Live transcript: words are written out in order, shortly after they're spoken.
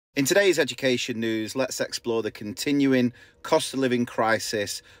In today's education news, let's explore the continuing cost of living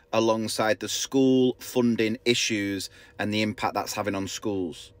crisis alongside the school funding issues and the impact that's having on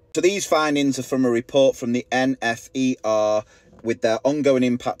schools. So these findings are from a report from the NFER with their ongoing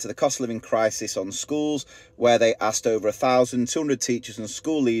impact to the cost of living crisis on schools, where they asked over 1,200 teachers and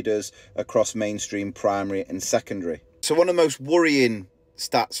school leaders across mainstream primary and secondary. So one of the most worrying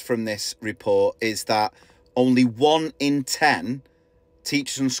stats from this report is that only 1 in 10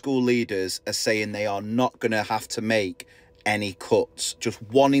 teachers and school leaders are saying they are not going to have to make any cuts. Just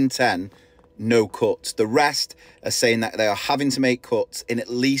 1 in 10, no cuts. The rest are saying that they are having to make cuts in at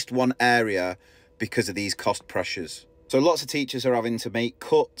least one area because of these cost pressures. So lots of teachers are having to make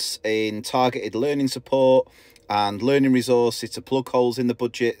cuts in targeted learning support and learning resources to plug holes in the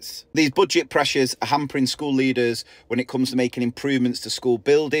budgets. These budget pressures are hampering school leaders when it comes to making improvements to school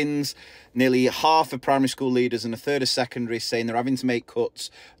buildings. Nearly half of primary school leaders and a third of secondary saying they're having to make cuts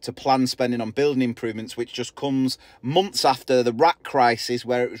to plan spending on building improvements, which just comes months after the rat crisis,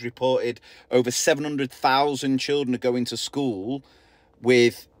 where it was reported over 700,000 children are going to school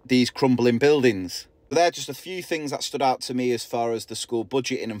with these crumbling buildings. So they're just a few things that stood out to me as far as the school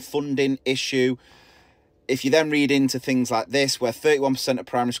budgeting and funding issue. If you then read into things like this, where 31% of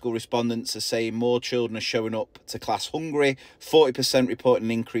primary school respondents are saying more children are showing up to class hungry, 40% report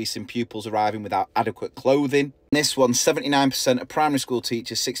an increase in pupils arriving without adequate clothing. This one, 79% of primary school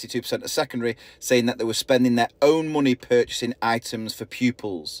teachers, 62% of secondary, saying that they were spending their own money purchasing items for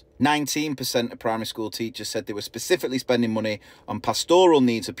pupils. 19% of primary school teachers said they were specifically spending money on pastoral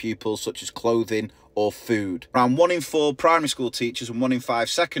needs of pupils, such as clothing or food. Around 1 in 4 primary school teachers and 1 in 5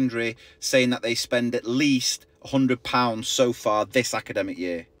 secondary saying that they spend at least £100 so far this academic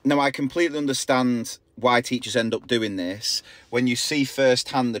year. Now, I completely understand why teachers end up doing this when you see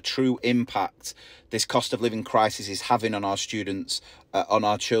firsthand the true impact this cost of living crisis is having on our students, on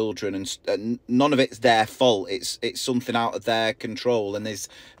our children, and none of it's their fault. It's something out of their control, and there's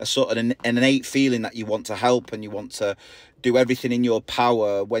a sort of an innate feeling that you want to help and you want to do everything in your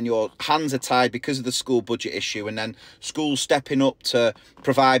power when your hands are tied because of the school budget issue, and then schools stepping up to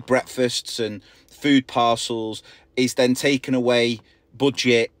provide breakfasts and food parcels is then taken away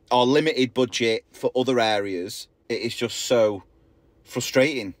budget or limited budget for other areas. It is just so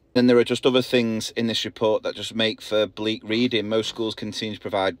frustrating. And there are just other things in this report that just make for bleak reading. Most schools continue to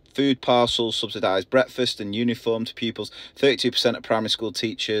provide food parcels, subsidised breakfast and uniform to pupils. 32% of primary school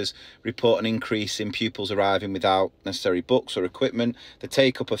teachers report an increase in pupils arriving without necessary books or equipment. The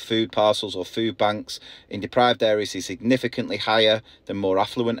take-up of food parcels or food banks in deprived areas is significantly higher than more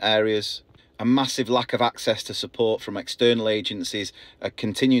affluent areas. A massive lack of access to support from external agencies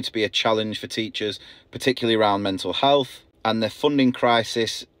continue to be a challenge for teachers, particularly around mental health. And the funding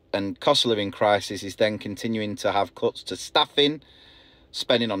crisis and cost of living crisis is then continuing to have cuts to staffing,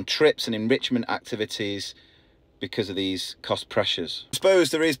 spending on trips and enrichment activities because of these cost pressures. I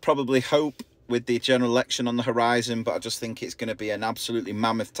suppose there is probably hope with the general election on the horizon, but I just think it's going to be an absolutely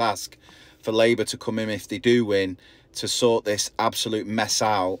mammoth task for Labour to come in, if they do win, to sort this absolute mess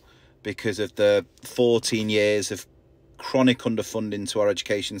out because of the 14 years of chronic underfunding to our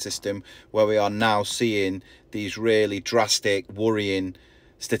education system, where we are now seeing these really drastic, worrying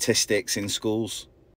statistics in schools.